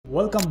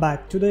Welcome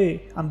back.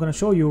 Today I'm going to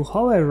show you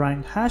how I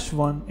ranked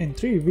 #1 in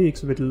 3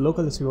 weeks with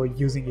local SEO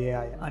using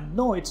AI. And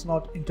no, it's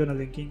not internal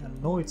linking,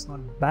 and no, it's not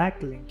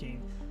backlinking,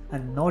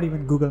 and not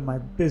even Google My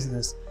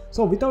Business.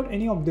 So without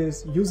any of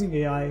this, using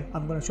AI,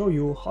 I'm going to show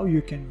you how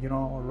you can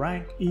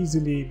rank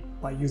easily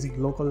by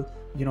using local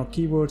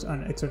keywords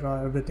and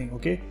etc. everything.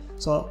 Okay,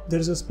 so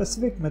there's a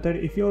specific method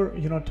if you're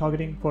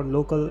targeting for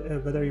local,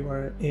 whether you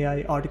are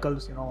AI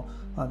articles,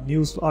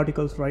 news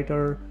articles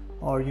writer,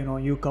 or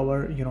you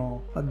cover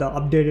the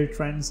updated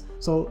trends.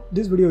 So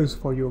this video is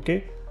for you.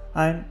 Okay,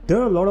 and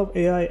there are a lot of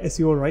AI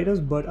SEO writers,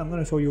 but I'm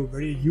going to show you a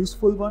very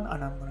useful one,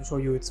 and I'm going to show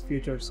you its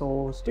future.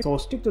 So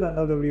stick to the end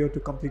of the video to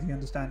completely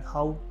understand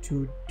how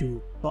to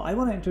do. So I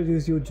want to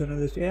introduce you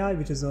Journalist AI,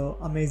 which is an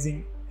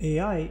amazing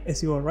AI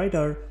SEO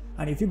writer.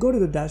 And if you go to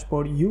the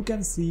dashboard, you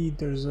can see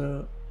there's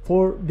a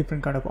 4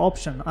 different kind of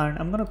option, and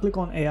I'm going to click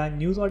on AI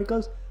news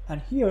articles,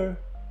 and here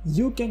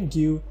you can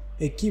give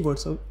a keyword.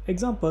 So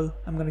example,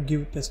 I'm going to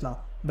give Tesla,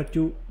 but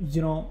to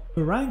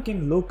rank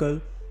in local,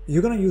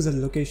 you're going to use a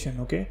location.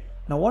 Okay,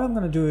 now what I'm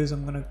going to do is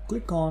I'm going to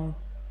click on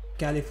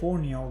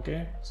California.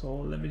 Okay, so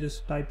let me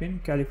just type in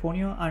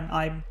California, and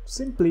I'm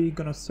simply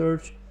going to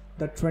search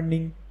the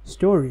trending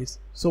stories.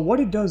 So what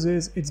it does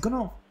is it's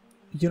going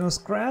to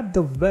scrap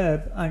the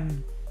web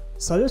and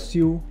suggest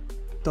you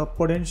the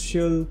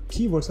potential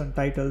keywords and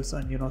titles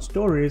and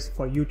stories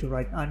for you to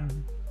write,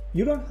 and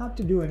you don't have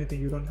to do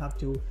anything. You don't have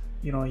to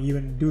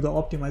even do the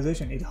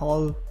optimization. It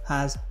all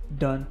has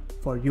done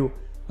for you.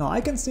 Now I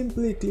can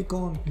simply click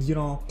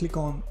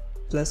on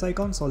plus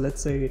icon. So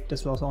let's say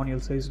Tesla's annual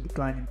sales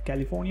decline in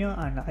California,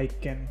 and I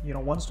can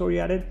one story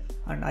added,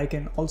 and I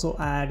can also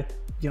add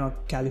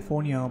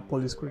California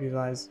police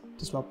criticize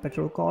Tesla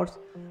petrol cars,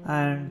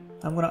 and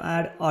I'm gonna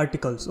add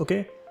articles.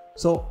 Okay,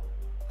 so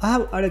I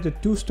have added the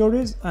 2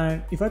 stories,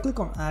 and if I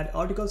click on add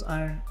articles,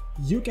 and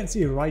you can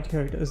see right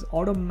here it is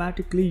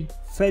automatically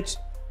fetched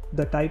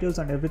the titles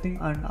and everything,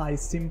 and I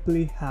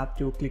simply have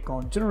to click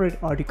on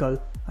generate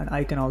article, and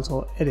I can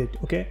also edit.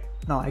 Okay,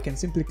 now I can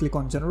simply click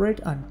on generate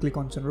and click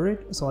on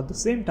generate, so at the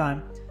same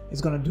time it's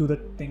gonna do the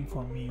thing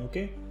for me.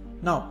 Okay,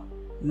 now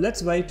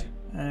let's wait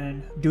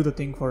and do the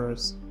thing for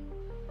us.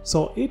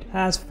 So it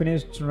has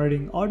finished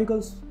generating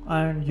articles,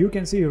 and you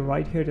can see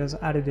right here it has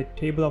added a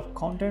table of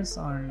contents,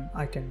 and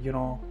I can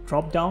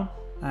drop down,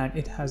 and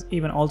it has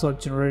even also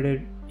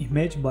generated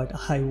image, but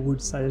I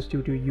would suggest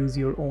you to use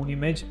your own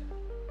image.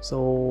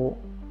 So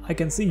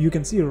you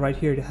can see right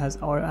here it has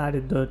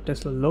added the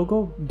Tesla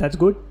logo. That's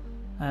good.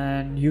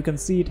 And you can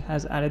see it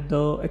has added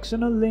the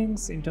external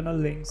links, internal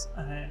links,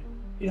 and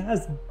it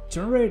has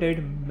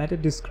generated meta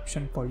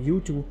description for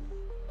you to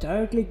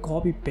directly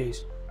copy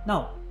paste.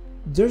 Now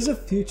there's a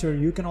feature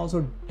you can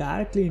also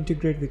directly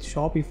integrate with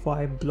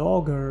Shopify,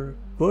 Blogger,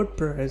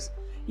 WordPress.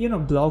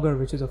 Blogger,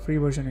 which is a free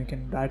version, you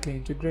can directly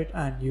integrate,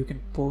 and you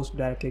can post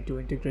directly to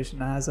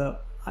integration.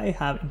 I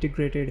have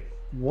integrated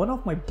one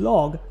of my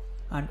blog,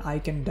 and I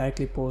can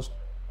directly post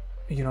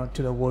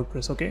to the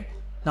WordPress. Okay,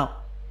 now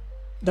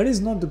that is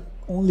not the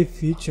only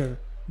feature.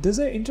 There's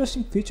an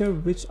interesting feature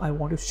which I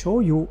want to show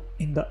you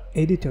in the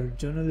editor,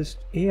 Journalist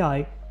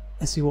AI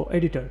SEO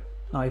editor.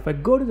 Now if I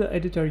go to the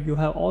editor, you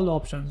have all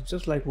options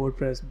just like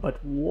WordPress,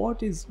 but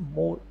what is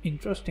more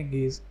interesting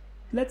is,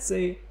 let's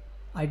say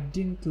I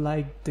didn't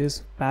like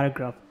this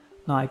paragraph.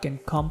 Now I can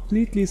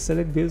completely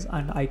select this,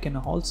 and I can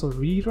also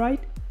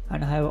rewrite,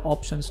 and I have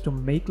options to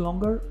make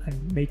longer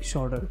and make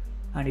shorter.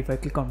 And if I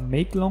click on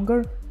make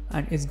longer,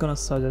 and it's gonna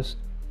suggest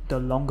the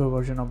longer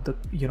version of the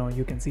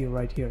you can see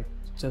right here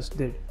just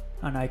did,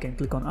 and I can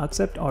click on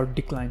accept or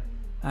decline,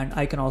 and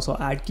I can also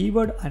add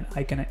keyword, and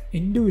I can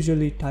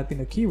individually type in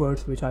the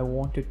keywords which I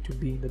wanted to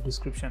be in the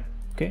description.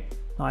 Okay,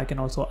 now I can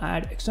also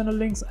add external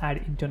links,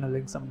 add internal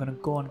links. I'm gonna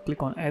go and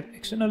click on add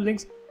external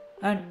links,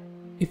 and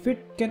if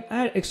it can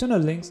add external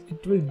links,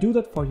 it will do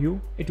that for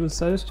you. It will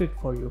suggest it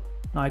for you.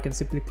 Now I can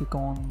simply click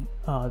on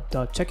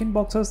the check-in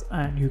boxes,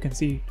 and you can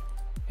see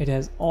it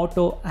has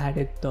auto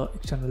added the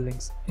external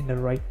links in the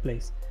right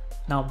place.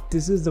 Now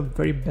this is the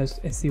very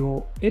best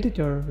SEO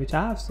editor which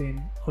I have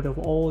seen out of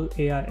all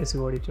AI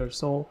SEO editors.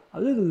 So a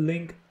little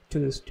link to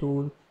this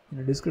tool in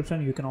the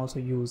description. You can also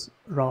use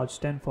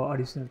Raj10 for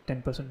additional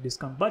 10%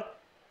 discount, but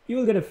you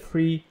will get a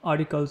free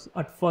articles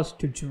at first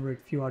to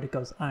generate few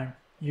articles, and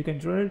you can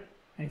generate,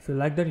 and if you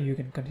like that, you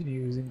can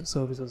continue using the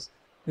services.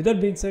 With that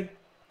being said,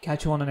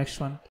 catch you on the next one.